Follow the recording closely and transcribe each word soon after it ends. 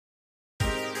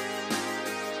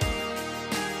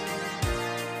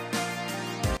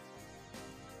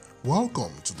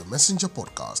Welcome to the Messenger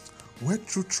Podcast, where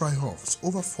truth triumphs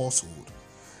over falsehood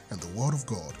and the Word of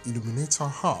God illuminates our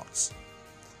hearts.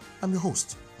 I'm your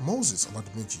host, Moses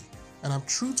Oladimeji, and I'm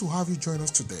thrilled to have you join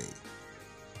us today.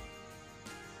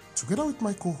 Together with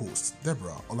my co-host,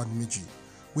 Deborah Oladimeji,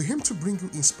 we aim to bring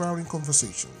you inspiring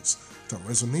conversations that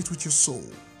resonate with your soul.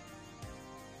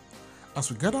 As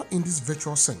we gather in this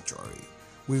virtual sanctuary,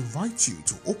 we invite you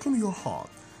to open your heart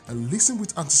and listen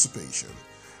with anticipation.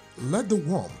 Let the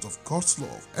warmth of God's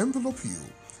love envelop you,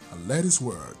 and let His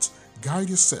words guide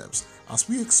your steps as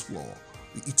we explore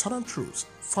the eternal truths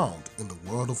found in the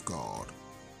Word of God.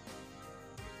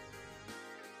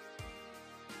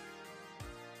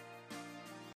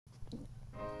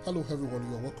 Hello everyone,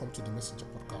 you are welcome to the Messenger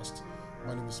Podcast.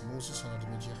 My name is Moses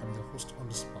Oladimeji. I'm your host on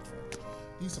this platform.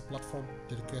 This is a platform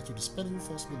dedicated to dispelling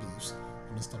false beliefs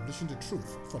and establishing the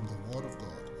truth from the Word of God.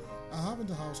 I have in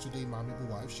the house today my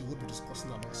amiable wife. She will be discussing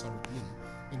alongside with me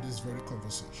in this very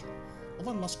conversation.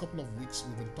 Over the last couple of weeks,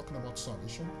 we've been talking about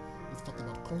salvation. We've talked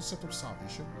about concept of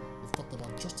salvation. We've talked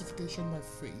about justification by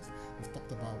faith. We've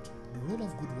talked about the role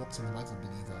of good works in the life of the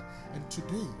believer. And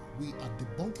today, we are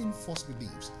debunking false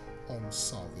beliefs on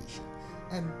salvation.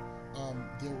 And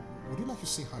would you like to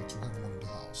say hi to everyone in the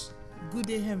house? Good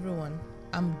day, everyone.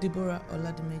 I'm Deborah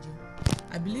Oladimeji.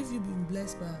 I believe you've been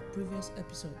blessed by our previous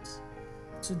episodes.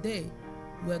 Today,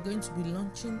 we are going to be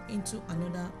launching into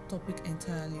another topic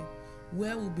entirely,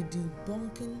 where we'll be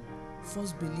debunking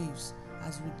false beliefs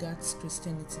as regards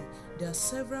Christianity. There are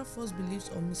several false beliefs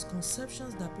or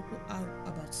misconceptions that people have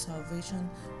about salvation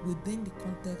within the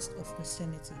context of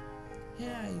Christianity.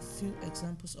 Here are a few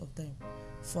examples of them.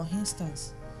 For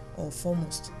instance, or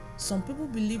foremost, some people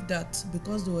believe that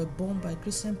because they were born by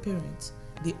Christian parents,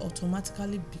 they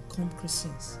automatically become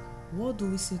Christians. What do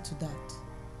we say to that?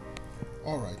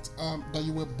 Alright, that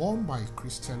you were born by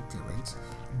Christian parents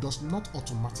does not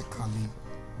automatically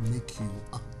make you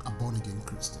a born-again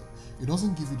Christian. It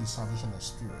doesn't give you the salvation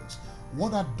experience.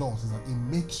 What that does is that it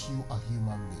makes you a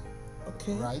human being.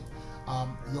 Okay. Right?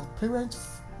 Your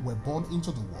parents were born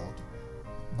into the world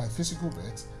by physical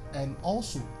birth, and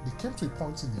also they came to a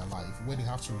point in their life where they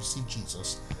have to receive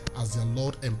Jesus as their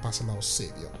Lord and personal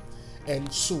Savior.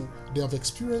 And so they have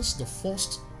experienced the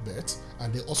first birth,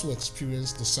 and they also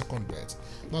experience the second birth.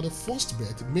 Now, the first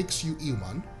birth makes you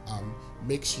human,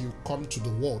 makes you come to the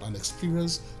world and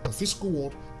experience the physical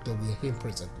world that we are in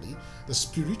presently. The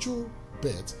spiritual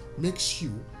birth makes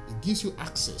you, it gives you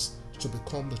access to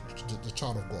become the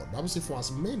child of God. The Bible says, for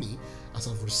as many as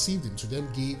have received Him, to them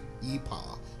gave He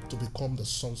power to become the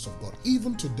sons of God,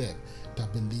 even to them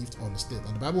that believed on His name.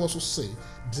 And the Bible also says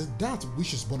that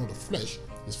which is born of the flesh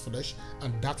is flesh,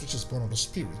 and that which is born of the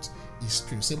spirit is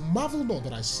spirit. Say, marvel not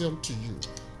that I say unto you,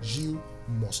 you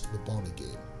must be born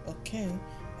again. Okay.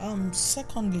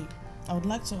 Secondly, I would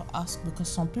like to ask, because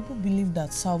some people believe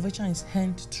that salvation is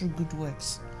earned through good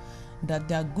works, that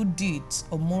their good deeds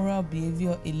or moral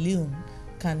behavior alone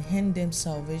can earn them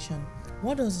salvation.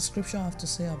 What does the scripture have to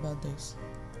say about this?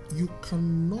 You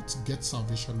cannot get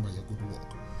salvation by your good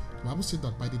work. The Bible says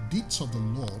that by the deeds of the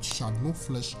Lord shall no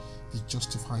flesh be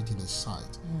justified in His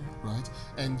sight. Right?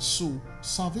 And so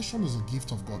salvation is a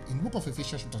gift of God. In the book of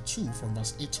Ephesians chapter 2 from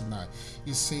verse 8 to 9,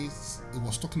 it says, it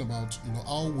was talking about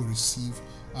how we receive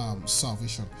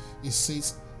salvation. It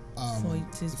says, For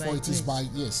it is by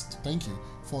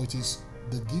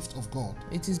the gift of God.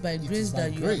 It is by grace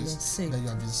that you have been saved. That you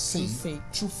have been saved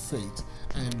through faith,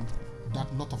 and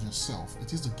that not of yourself.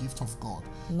 It is the gift of God.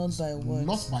 Not by works.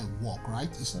 Not by work, right?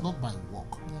 It's not by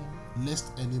work. Yeah.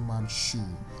 Lest any man should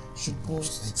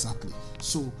boast. Exactly.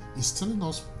 So it's telling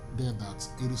us there that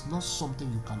it is not something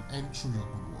you can earn through your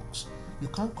good works. You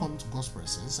can't come to God's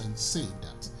presence and say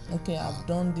that, okay, I've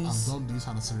done this,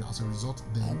 and as a result,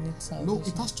 then no,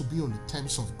 it has to be on the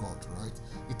terms of God, right?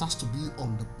 It has to be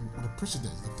on the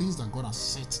precedence, the things that God has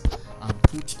set and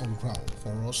put on ground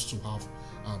for us to have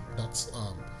that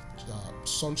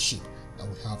sonship that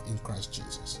we have in Christ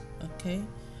Jesus. Okay.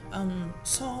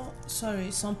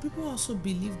 Some people also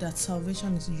believe that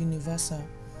salvation is universal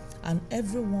and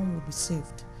everyone will be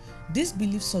saved. This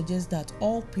belief suggests that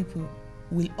all people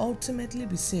will ultimately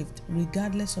be saved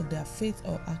regardless of their faith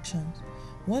or actions.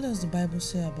 What does the Bible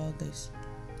say about this?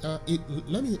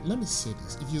 Let me say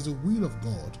this. It is the will of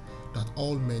God that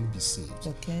all men be saved.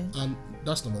 Okay. And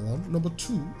that's number one. Number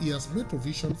two, He has made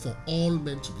provision for all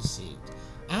men to be saved.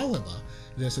 However,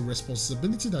 there's a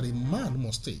responsibility that a man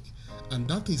must take, and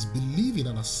that is believing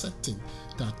and accepting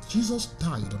that Jesus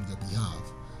died on your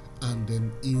behalf, and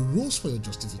then He rose for your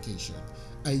justification,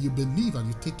 and you believe and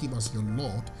you take Him as your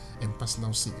Lord and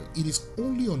personal Savior. It is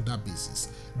only on that basis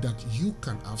that you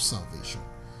can have salvation.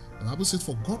 The Bible says,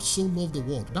 for God so loved the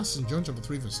world. That's in John chapter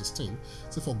 3 verse 16.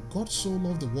 It says, for God so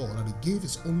loved the world that he gave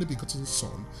his only begotten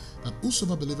Son, that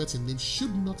whosoever believeth in him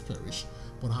should not perish,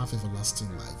 but have everlasting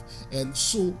life. And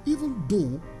so, even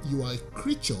though you are a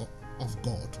creature of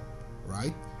God,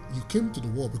 right? You came to the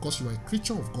world because you are a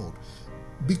creature of God.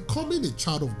 Becoming a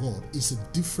child of God is a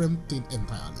different thing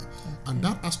entirely. And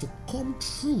that has to come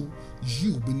through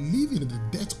you believing in the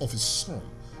death of his Son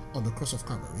on the cross of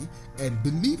Calvary and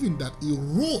believing that he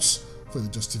rose for your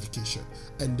justification,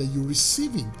 and then you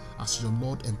receive him as your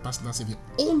Lord and personal Savior.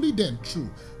 Only then, true,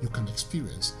 you can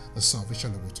experience the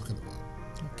salvation that we're talking about.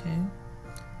 Okay.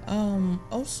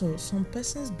 Also, some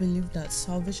persons believe that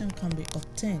salvation can be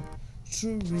obtained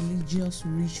through religious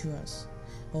rituals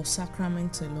or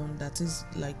sacraments alone, that is,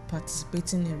 like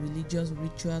participating in religious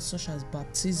rituals such as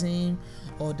baptism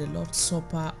or the Lord's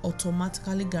Supper,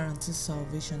 automatically guarantees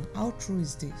salvation. How true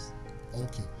is this?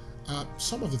 Okay.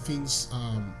 Some of the things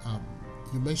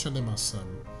you mentioned them as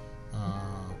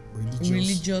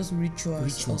religious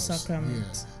rituals or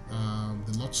sacraments. Yeah.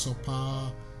 The Lord's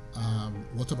Supper,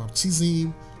 water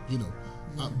baptism,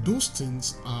 those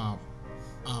things are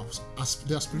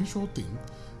they are spiritual things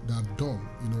that are done,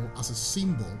 as a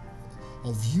symbol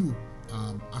of you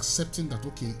accepting that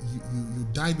you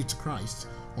died with Christ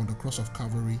on the cross of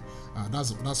Calvary.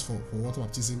 That's for water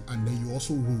baptism, and then you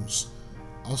also rose.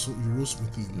 Also, you rose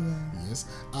with him. Yes.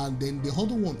 And then the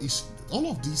other one is, all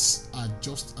of these are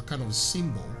just a kind of a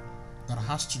symbol that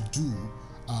has to do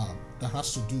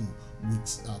with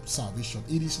salvation.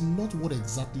 It is not what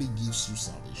exactly gives you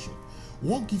salvation.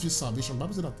 What gives you salvation? The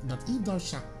Bible says that if thou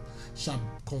shalt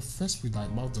confess with thy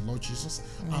mouth the Lord Jesus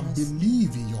and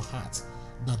believe in your heart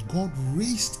that God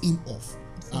raised him up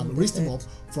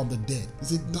from the dead, he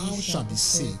said, thou shalt be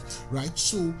saved. Right?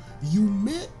 So you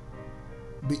may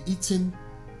be eating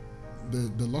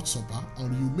the Lord's Supper, or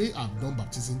you may have done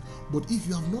baptism, but if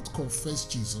you have not confessed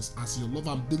Jesus as your Lord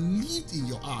and believed in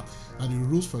your heart that he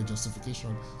rose for your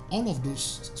justification, all of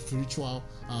those spiritual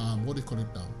what do you call it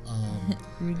now,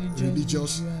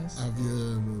 religious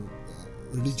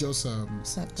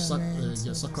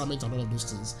sacrament and all of those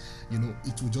things,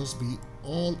 it will just be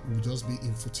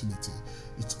in futility.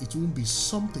 It won't be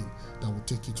something that will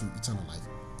take you to eternal life.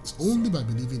 It's only by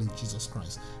believing in Jesus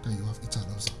Christ that you have eternal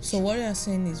salvation. So what you are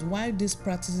saying is, while these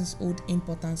practices hold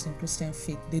importance in Christian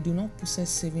faith, they do not possess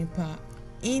saving power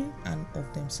in and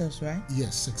of themselves, right?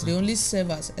 Yes, exactly. They only serve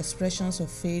as expressions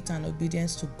of faith and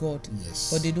obedience to God.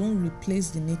 Yes. But they don't replace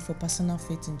the need for personal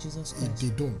faith in Jesus Christ. They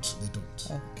don't.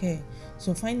 Okay.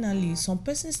 So finally, some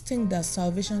persons think that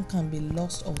salvation can be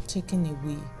lost or taken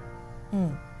away.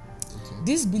 Okay.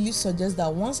 This belief suggests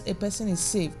that once a person is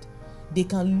saved, they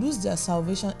can lose their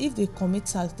salvation if they commit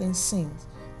certain sins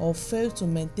or fail to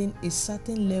maintain a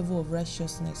certain level of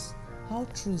righteousness. How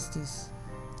true is this?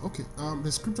 Okay,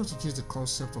 the scripture teaches the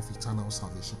concept of eternal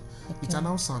salvation.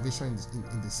 Eternal salvation is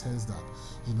in the sense that,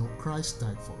 Christ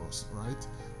died for us, right?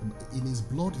 In his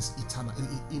blood is eternal.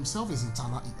 Himself is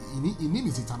eternal. In him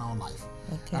is eternal life.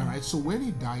 Okay. All right. So when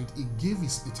he died, he gave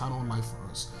his eternal life for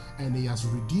us, and he has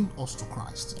redeemed us to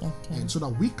Christ, and so that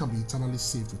we can be eternally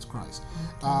saved with Christ.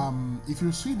 If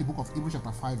you see the book of Hebrews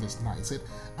chapter 5 verse 9, it said,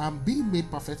 "And being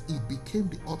made perfect, he became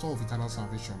the author of eternal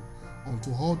salvation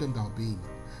unto all them that obey him."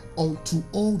 Unto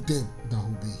all them that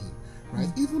obey him. Right?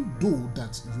 Even though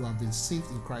that you have been saved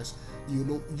in Christ,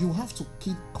 you have to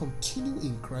continue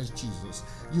in Christ Jesus.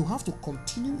 You have to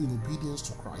continue in obedience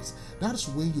to Christ. That's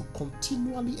when you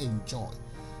continually enjoy.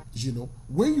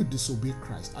 When you disobey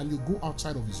Christ and you go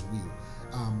outside of his will,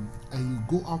 and you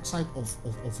go outside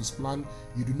of his plan,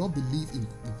 you do not believe in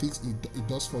things he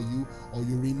does for you, or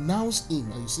you renounce him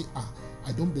and you say,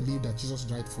 I don't believe that Jesus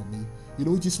died for me.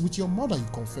 Just with your mouth you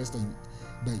confess that you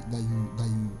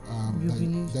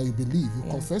believe. You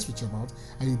confess with your mouth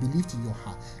and you believed in your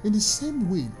heart. In the same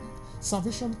way,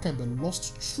 salvation can be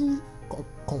lost through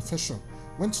confession.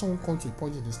 When someone comes to a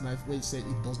point in his life where he says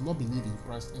he does not believe in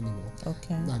Christ anymore,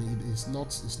 that it's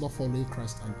not following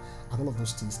Christ and all of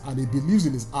those things, and he believes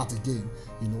in his heart again,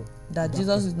 that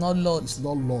Jesus is not Lord. It's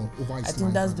not Lord over his life. I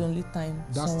think that's the only time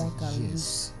someone can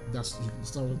lose. That's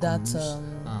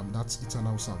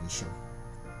eternal salvation.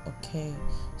 Okay,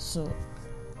 so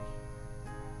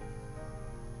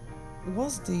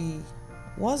what's the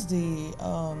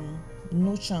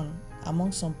notion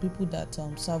among some people that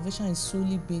salvation is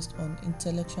solely based on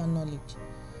intellectual knowledge?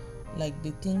 Like they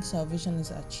think salvation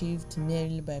is achieved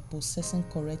merely by possessing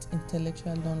correct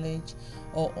intellectual knowledge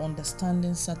or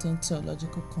understanding certain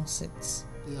theological concepts.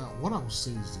 Yeah, what I would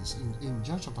say is this: in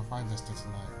John chapter 5 verse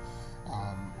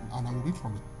 39, and I will read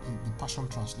from the Passion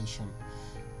Translation.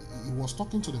 He was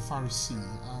talking to the Pharisee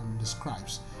and the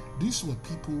scribes, These were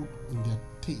people in their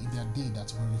day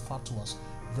that were referred to as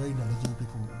very knowledgeable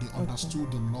people. They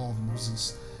understood the law of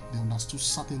Moses. They understood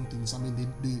certain things. I mean,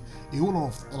 they a whole lot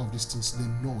of all of these things,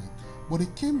 they know it. But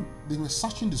they were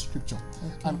searching the scripture,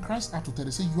 and Christ had to tell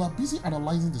them, say, you are busy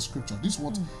analyzing the scripture. This is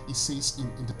what it says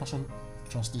in the Passion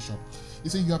Translation. He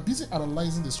said, you are busy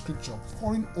analyzing the scripture,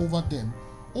 poring over them,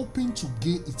 hoping to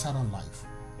gain eternal life.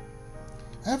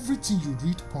 Everything you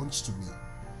read points to me,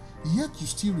 yet you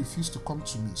still refuse to come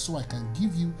to me so I can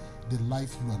give you the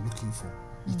life you are looking for,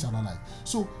 eternal life.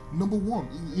 So, number one,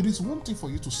 it is one thing for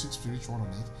you to seek spiritual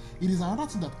knowledge. It is another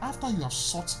thing that after you have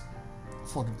sought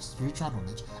for the spiritual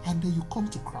knowledge and then you come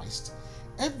to Christ,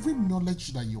 every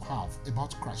knowledge that you have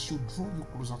about Christ should draw you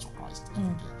closer to Christ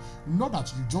every day. Not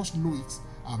that you just know it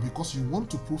because you want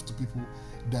to prove to people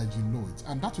that you know it.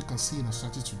 And that we can see in our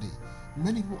society today.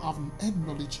 Many people have had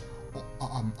knowledge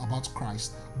about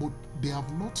Christ, but they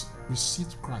have not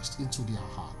received Christ into their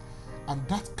heart. And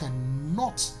that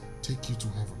cannot take you to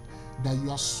heaven. That you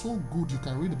are so good, you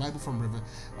can read the Bible from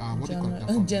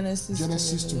Genesis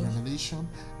to Revelation,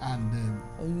 and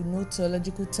or you know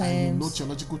theological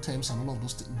terms, and all of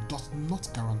those things does not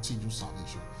guarantee you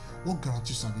salvation. What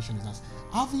guarantees salvation is that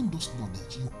having those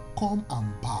knowledge, you come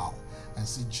and bow and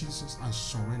say, Jesus, I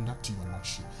surrender to your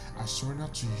Lordship. I surrender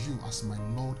to you as my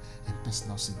Lord and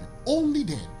personal Savior. Only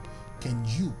then can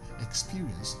you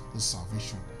experience the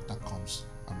salvation that comes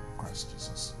from Christ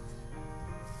Jesus.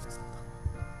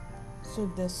 So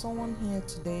if there's someone here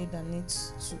today that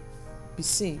needs to be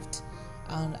saved,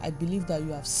 and I believe that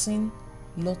you have seen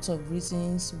lots of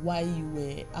reasons why you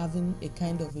were having a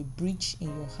kind of a breach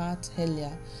in your heart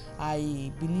earlier.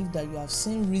 I believe that you have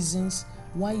seen reasons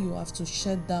why you have to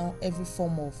shut down every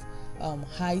form of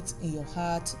height in your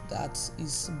heart that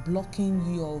is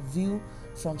blocking your view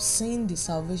from seeing the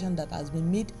salvation that has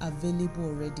been made available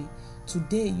already.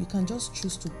 Today, you can just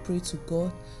choose to pray to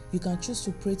God. You can choose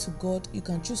to pray to God. You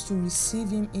can choose to receive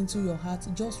Him into your heart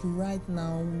just right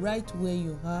now, right where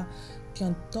you are. You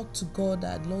can talk to God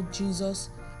that, Lord Jesus,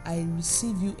 I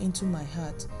receive you into my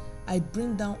heart. I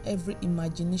bring down every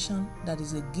imagination that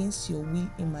is against your will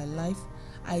in my life.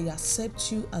 I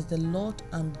accept you as the Lord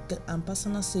and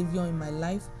personal Savior in my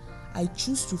life. I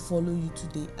choose to follow you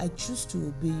today. I choose to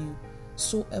obey you.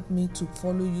 So help me to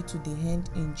follow you to the end.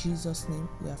 In Jesus' name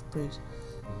we have prayed.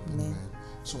 Amen.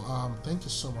 So thank you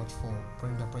so much for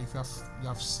praying that prayer. If you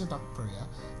have said that prayer,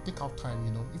 take out time.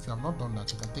 If you have not done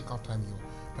that, you can take out time in your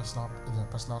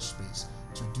personal space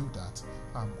to do that.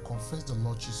 Confess the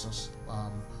Lord Jesus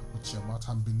with your mouth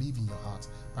and believe in your heart.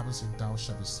 Bible says, "Thou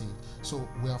shalt be saved." So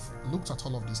we have looked at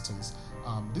all of these things.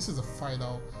 This is the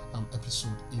final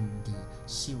episode in the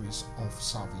series of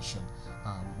salvation.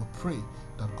 We pray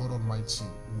that God Almighty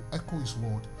will echo His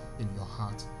word in your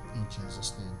heart in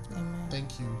Jesus' name. Amen.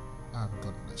 Thank you and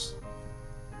God bless.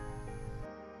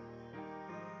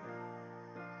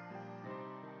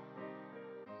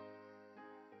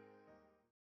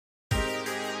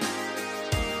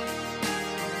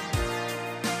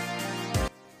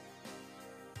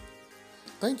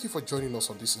 Thank you for joining us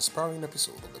on this inspiring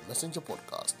episode of the Messenger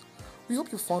Podcast. We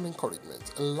hope you found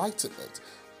encouragement, enlightenment,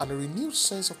 and a renewed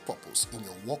sense of purpose in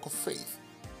your walk of faith.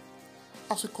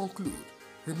 As we conclude,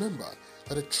 remember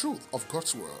that the truth of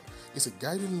God's Word is a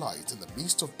guiding light in the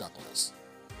midst of darkness.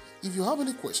 If you have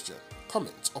any question,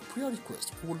 comment, or prayer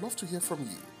request, we would love to hear from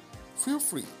you. Feel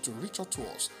free to reach out to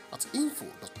us at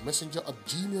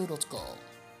info.messenger@gmail.com.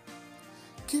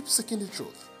 Keep seeking the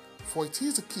truth, for it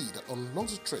is the key that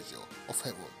unlocks the treasure of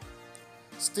heaven.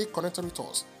 Stay connected with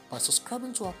us by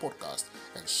subscribing to our podcast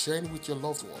and sharing with your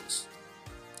loved ones.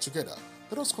 Together,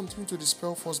 let us continue to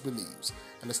dispel false beliefs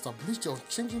and establish the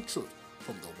unchanging truth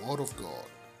from the Word of God.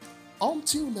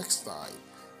 Until next time,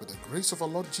 with the grace of our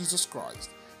Lord Jesus Christ,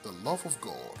 the love of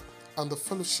God, and the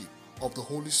fellowship of the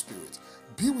Holy Spirit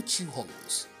be with you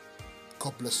always.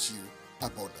 God bless you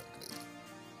abundantly.